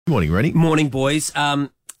Morning, Rennie. Morning, boys.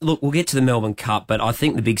 Look, we'll get to the Melbourne Cup, but I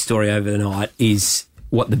think the big story overnight is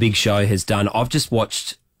what the Big Show has done. I've just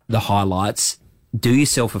watched the highlights. Do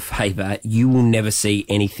yourself a favour. You will never see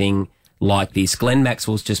anything like this. Glenn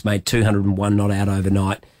Maxwell's just made 201 not out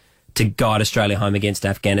overnight to guide Australia home against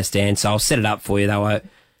Afghanistan. So I'll set it up for you. They were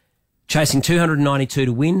chasing 292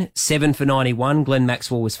 to win, 7 for 91. Glenn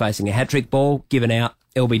Maxwell was facing a hat-trick ball, given out,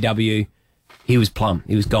 LBW. He was plumb.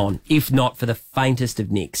 He was gone, if not for the faintest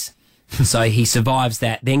of nicks. So he survives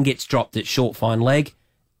that, then gets dropped at short fine leg.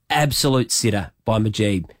 Absolute sitter by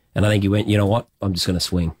Majid. And I think he went, you know what, I'm just going to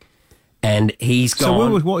swing. And he's gone. So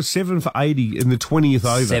what was, what, 7 for 80 in the 20th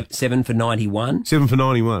over? 7 for 91. 7 for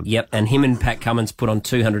 91. Yep, and him and Pat Cummins put on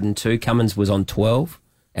 202. Cummins was on 12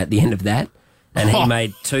 at the end of that. And he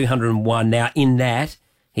made 201. Now, in that,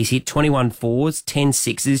 he's hit 21 fours, 10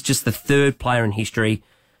 sixes, just the third player in history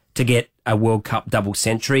to get a World Cup double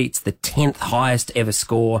century. It's the 10th highest ever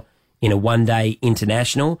score in a one-day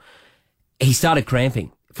international. He started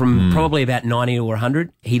cramping from probably about 90 or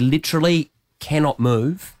 100. He literally cannot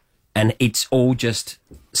move, and it's all just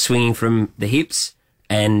swinging from the hips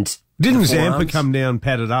and Didn't Zampa come down,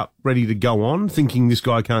 padded up, ready to go on, thinking this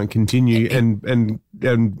guy can't continue, and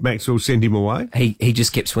Maxwell sent him away? He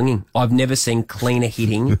just kept swinging. I've never seen cleaner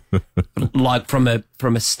hitting, like from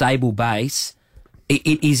a stable base.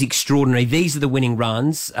 It is extraordinary. These are the winning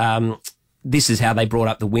runs. This is how they brought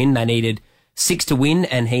up the win. They needed 6 to win,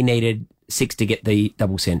 and he needed 6 to get the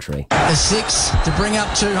double century. A 6 to bring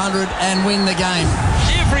up 200 and win the game.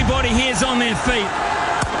 Everybody here's on their feet.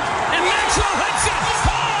 And Maxwell hits it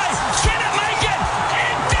high. Can it make it?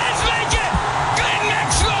 It does make it. Glenn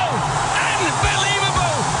Maxwell.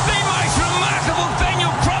 Unbelievable. The most remarkable thing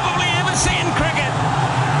you'll probably ever see in cricket.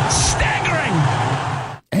 Staggering.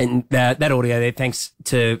 And that audio there, thanks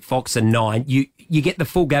to Fox and 9, you get the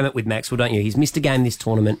full gamut with Maxwell, don't you? He's missed a game this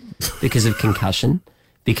tournament because of concussion.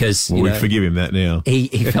 Because we forgive him that now. He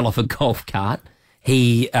fell off a golf cart.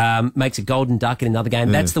 He makes a golden duck in another game.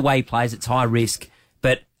 Yeah. That's the way he plays. It's high risk,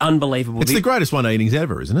 but unbelievable. It's the greatest one innings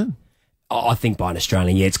ever, isn't it? I think by an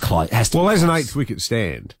Australian, yeah, it's close. It has to well, be as close. an 8th wicket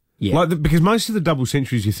stand. Yeah. Because most of the double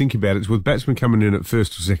centuries you think about, it's with batsmen coming in at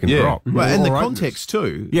first or second drop. Well, and the All context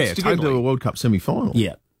too. Yeah, it's to get to a World Cup semi-final.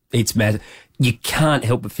 Yeah, it's massive. You can't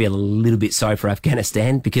help but feel a little bit sorry for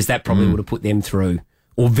Afghanistan because that probably would have put them through.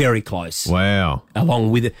 Or very close. Wow.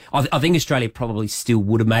 Along with it. I think Australia probably still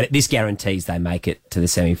would have made it. This guarantees they make it to the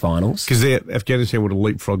semi-finals. Because Afghanistan would have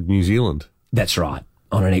leapfrogged New Zealand. That's right,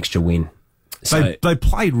 on an extra win. So they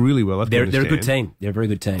played really well, they're Afghanistan. a good team. They're a very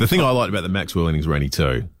good team. The thing I liked about the Maxwell innings, Rennie,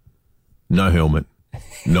 too, no helmet,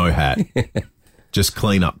 no hat, just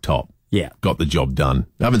clean up top. Yeah. Got the job done.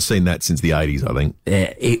 I haven't seen that since the 80s, I think.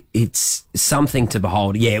 It's something to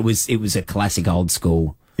behold. Yeah, it was a classic old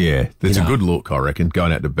school. Yeah, it's a good look, I reckon,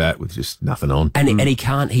 going out to bat with just nothing on. And he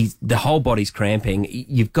can't, the whole body's cramping.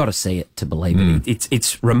 You've got to see it to believe it.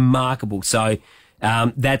 It's remarkable. So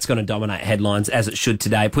that's going to dominate headlines, as it should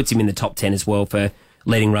today. Puts him in the top 10 as well for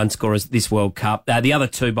leading run scorers this World Cup. The other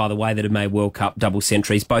two, by the way, that have made World Cup double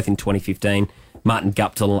centuries, both in 2015, Martin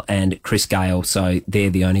Guptill and Chris Gale. So they're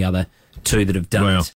the only other two that have done it.